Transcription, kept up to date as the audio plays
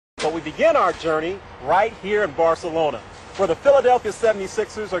But we begin our journey right here in Barcelona, where the Philadelphia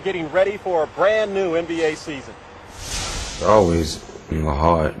 76ers are getting ready for a brand new NBA season. It's always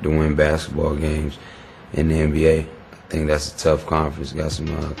hard to win basketball games in the NBA. I think that's a tough conference. Got some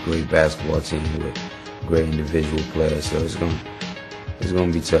great basketball team with great individual players, so it's gonna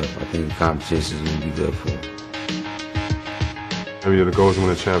be tough. I think the competition is gonna be good for it. Every year the goal is to win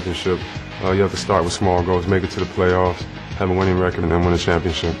a championship. You have to start with small goals, make it to the playoffs, have a winning record, and then win a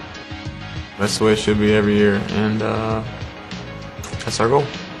championship. That's the way it should be every year, and that's our goal.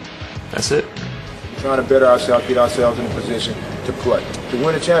 That's it. Trying to better ourselves, get ourselves in a position to play, to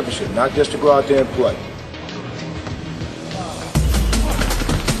win a championship, not just to go out there and play.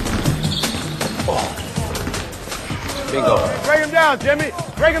 Bingo. Break him down, Jimmy.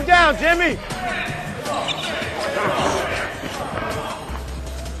 Break him down, Jimmy.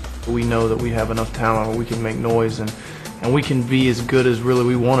 We know that we have enough talent where we can make noise and we can be as good as really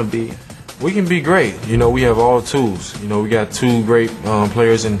we want to be. We can be great. We have all the tools. We got two great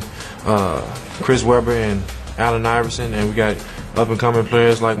players in Chris Webber and Allen Iverson, and we got up-and-coming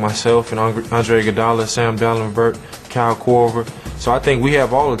players like myself and Andre Iguodala, Sam Dallenberg, Kyle Korver. So I think we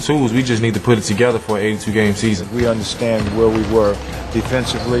have all the tools. We just need to put it together for an 82-game season. We understand where we were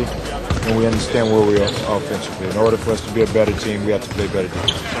defensively, and we understand where we are offensively. In order for us to be a better team, we have to play better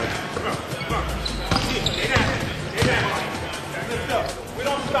defense. We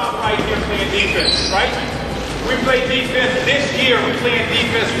don't stop right here playing defense, right? We play defense this year. We're playing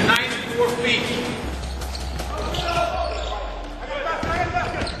defense 94 feet.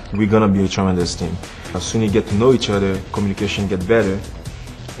 We're gonna be a tremendous team. As soon as you get to know each other, communication get better,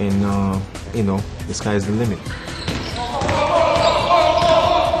 and the sky is the limit.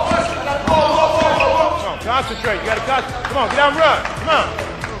 Concentrate. You got to concentrate. Come on, get out and run. Come on.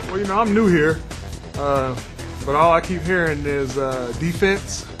 Well, I'm new here, but all I keep hearing is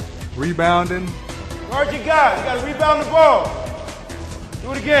defense, rebounding. Guard your guy. You got to rebound the ball.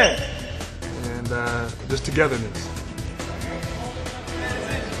 Do it again. And just togetherness.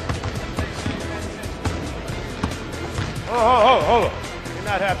 Hold on. We're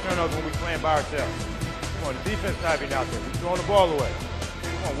not have turnovers when we're playing by ourselves. Come on, the defense not being out there. We're throwing the ball away.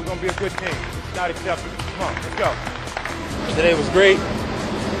 Come on, we're going to be a good team. It's not acceptable. Come on, let's go. Today was great.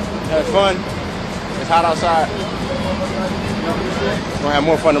 Had fun. It's hot outside. We're gonna have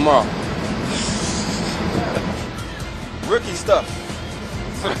more fun tomorrow. Rookie stuff.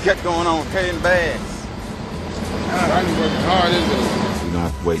 That's what I got going on, carrying bags. I ain't working hard, is it? We're gonna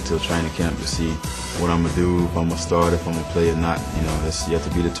have to wait till training camp to see what I'm gonna do, if I'm gonna start, if I'm gonna play or not. That's yet to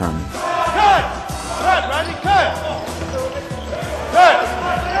be determined. Cut, Rodney, cut.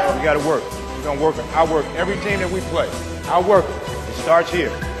 We got to work. We're going to work. I work every team that we play. I work it. It starts here.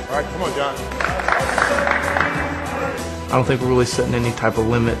 All right, come on, John. I don't think we're really setting any type of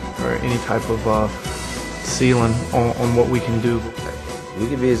limit or any type of ceiling on what we can do. We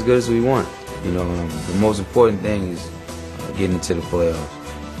can be as good as we want. The most important thing is getting to the playoffs.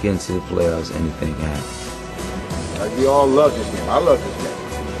 Getting to the playoffs, anything can happen. Like we all love this game. I love this game.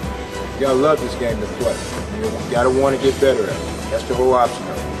 You got to love this game to play. You got to want to get better at it. That's the whole option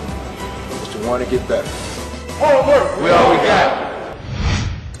of it. Just to want to get better. We all we got.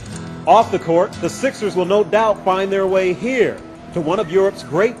 Off the court, the Sixers will no doubt find their way here to one of Europe's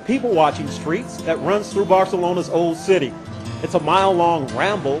great people-watching streets that runs through Barcelona's old city. It's a mile-long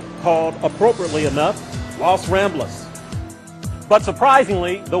ramble called, appropriately enough, Los Ramblas. But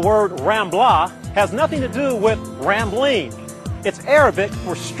surprisingly, the word Rambla has nothing to do with rambling. It's Arabic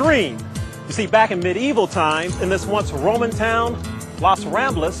for stream. You see, back in medieval times, in this once Roman town, Los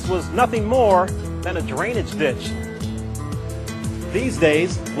Ramblas was nothing more than a drainage ditch. These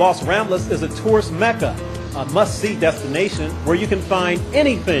days, Los Ramblas is a tourist mecca, a must-see destination where you can find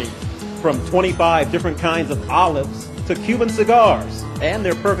anything from 25 different kinds of olives to Cuban cigars, and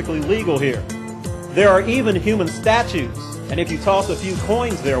they're perfectly legal here. There are even human statues, and if you toss a few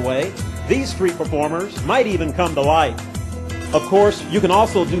coins their way, these street performers might even come to life. Of course, you can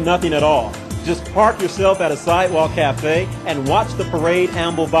also do nothing at all. Just park yourself at a sidewalk cafe and watch the parade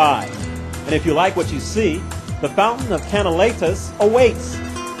amble by. And if you like what you see, the fountain of Canaletas awaits,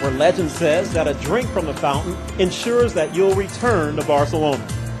 where legend says that a drink from the fountain ensures that you'll return to Barcelona.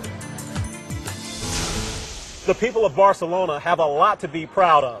 The people of Barcelona have a lot to be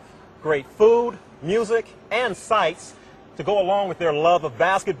proud of. Great food, music, and sights to go along with their love of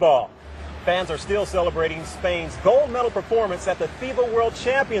basketball. Fans are still celebrating Spain's gold medal performance at the FIBA World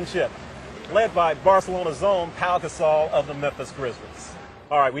Championship, led by Barcelona's own Pau Gasol of the Memphis Grizzlies.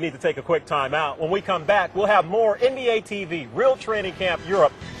 All right, we need to take a quick time out. When we come back, we'll have more NBA TV, Real Training Camp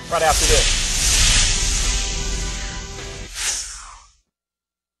Europe, right after this.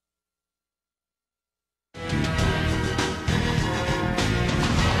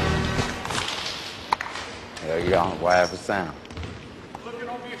 Boy, y'all wide for sound. Looking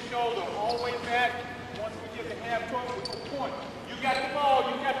over your shoulder, all the way back. Once we get to half court, we go point. You got the ball,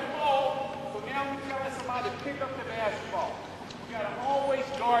 you got the ball. So now we're telling somebody to pick up the basketball. You got to always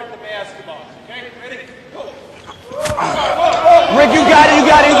guard the basketball. Okay, ready? Go. Rick, you got it, you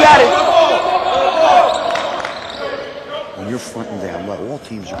got it, you got it. When you're fronting down low, all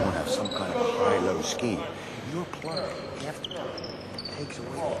teams are going to have some kind of high-level scheme. Your play after takes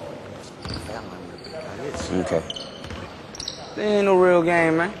away the foul line with a big guy is. Okay. There ain't no real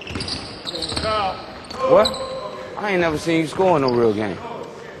game, man. What? I ain't never seen you score in no real game.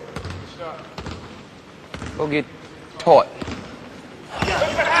 Go get taught.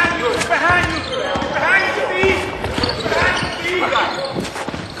 Behind you, behind you, behind you, Steve. Behind you, Steve.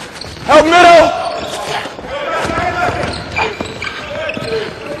 Help middle.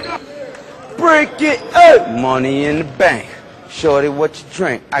 Break it up. Money in the bank. Shorty, what you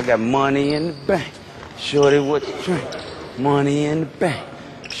drink? I got money in the bank. Shorty, what you drink? Money in the bank.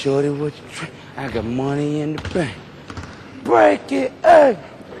 Shorty, what you drink? I got money in the bank. Break it up.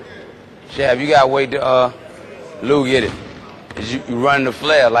 Shab, you gotta wait till Lou get it. You run the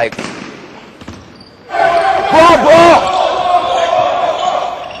flare like ball.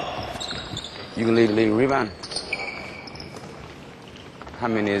 You can lead the league in rebounding. How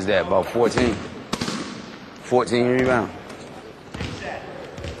many is that? About 14? 14 rebounds.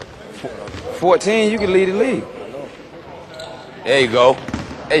 14, you can lead the league. There you go.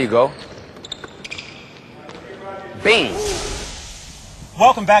 There you go. Bing.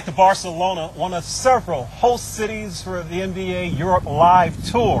 Welcome back to Barcelona, one of several host cities for the NBA Europe Live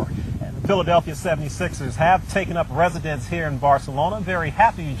Tour. And the Philadelphia 76ers have taken up residence here in Barcelona. Very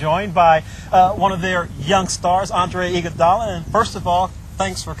happy to be joined by one of their young stars, Andre Iguodala. And first of all,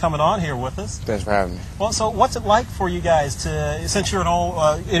 thanks for coming on here with us. Thanks for having me. Well, so what's it like for you guys to, since you're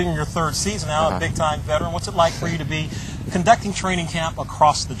in your third season now, a big-time veteran, what's it like for you to be conducting training camp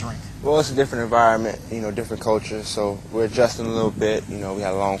across the drink? Well, it's a different environment, different culture, so we're adjusting a little bit. We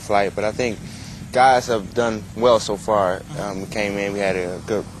had a long flight, but I think guys have done well so far. We came in, we had a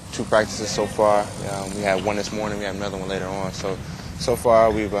good 2 practices so far. We had one this morning, we had another one later on. So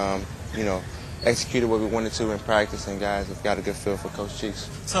far we've, executed what we wanted to in practice, and guys have got a good feel for Coach Cheeks.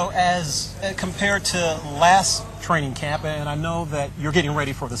 So as compared to last training camp, and I know that you're getting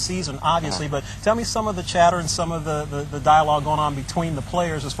ready for the season, obviously, but tell me some of the chatter and some of the dialogue going on between the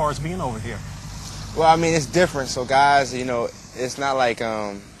players as far as being over here. Well, I mean, it's different. So guys, it's not like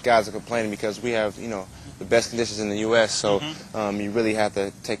guys are complaining because we have, the best conditions in the U.S., so you really have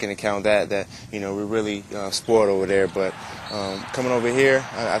to take into account that we're really spoiled over there. But coming over here,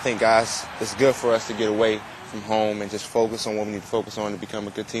 I think, guys, it's good for us to get away from home and just focus on what we need to focus on to become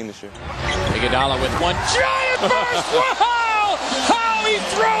a good team this year. Iguodala with one giant burst. Wow! How he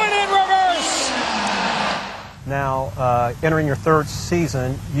threw it in reverse! Now, entering your third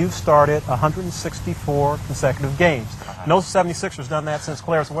season, you've started 164 consecutive games. No 76ers done that since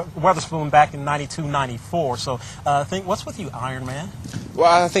Clarence Weatherspoon back in '92-'94. So, what's with you, Iron Man?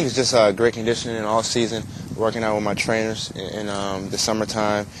 Well, I think it's just great conditioning all season, working out with my trainers in the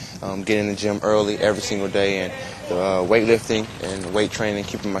summertime, getting in the gym early every single day, and weightlifting and weight training,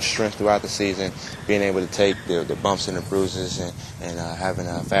 keeping my strength throughout the season, being able to take the bumps and the bruises, and having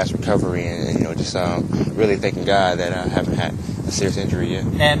a fast recovery, and just really thanking God that I haven't had a serious injury yet.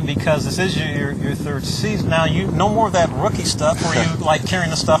 And because this is your third season now, no more of that rookie stuff where you like carrying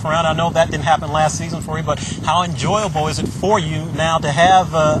the stuff around. I know that didn't happen last season for you, but how enjoyable is it for you now to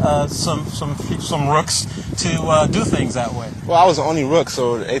have some rooks to do things that way? Well, I was the only rook,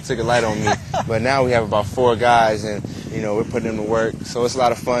 so they took a light on me. But now we have about 4 guys, and we're putting them to work. So it's a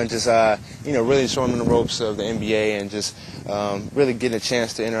lot of fun, just really showing them the ropes of the NBA, and just really getting a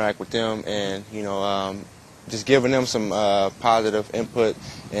chance to interact with them, and just giving them some positive input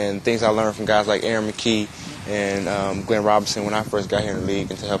and things I learned from guys like Aaron McKee and Glenn Robinson when I first got here in the league,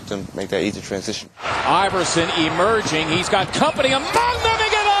 and to help them make that easy transition. Iverson emerging. He's got company among them.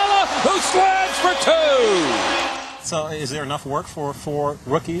 Iguodala, who slams for 2. So is there enough work for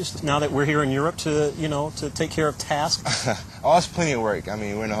rookies now that we're here in Europe to to take care of tasks? Oh, it's plenty of work. I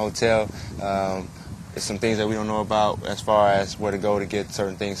mean, we're in a hotel. There's some things that we don't know about as far as where to go to get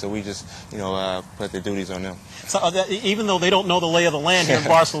certain things, so we just put the duties on them. So even though they don't know the lay of the land here in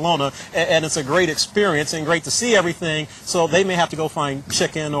Barcelona, and it's a great experience and great to see everything, so they may have to go find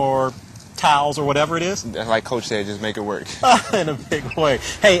chicken or towels or whatever it is? Like Coach said, just make it work. In a big way.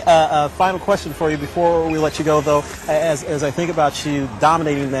 Hey, final question for you before we let you go, though. As I think about you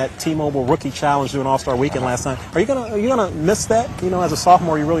dominating that T-Mobile Rookie Challenge during All-Star Weekend last night, are you gonna miss that? You know, as a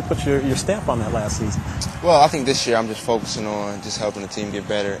sophomore, you really put your stamp on that last season. Well, I think this year I'm just focusing on just helping the team get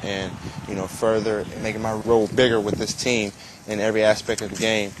better and, you know, further making my role bigger with this team in every aspect of the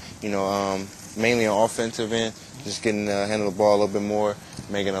game. You know, mainly on offensive end, just getting to handle the ball a little bit more,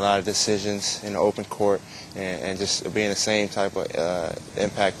 making a lot of decisions in the open court, and just being the same type of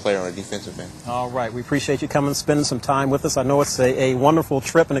impact player on the defensive end. All right. We appreciate you coming, spending some time with us. I know it's a wonderful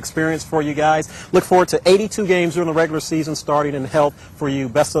trip and experience for you guys. Look forward to 82 games during the regular season starting in health for you.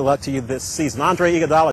 Best of luck to you this season. Andre Iguodala.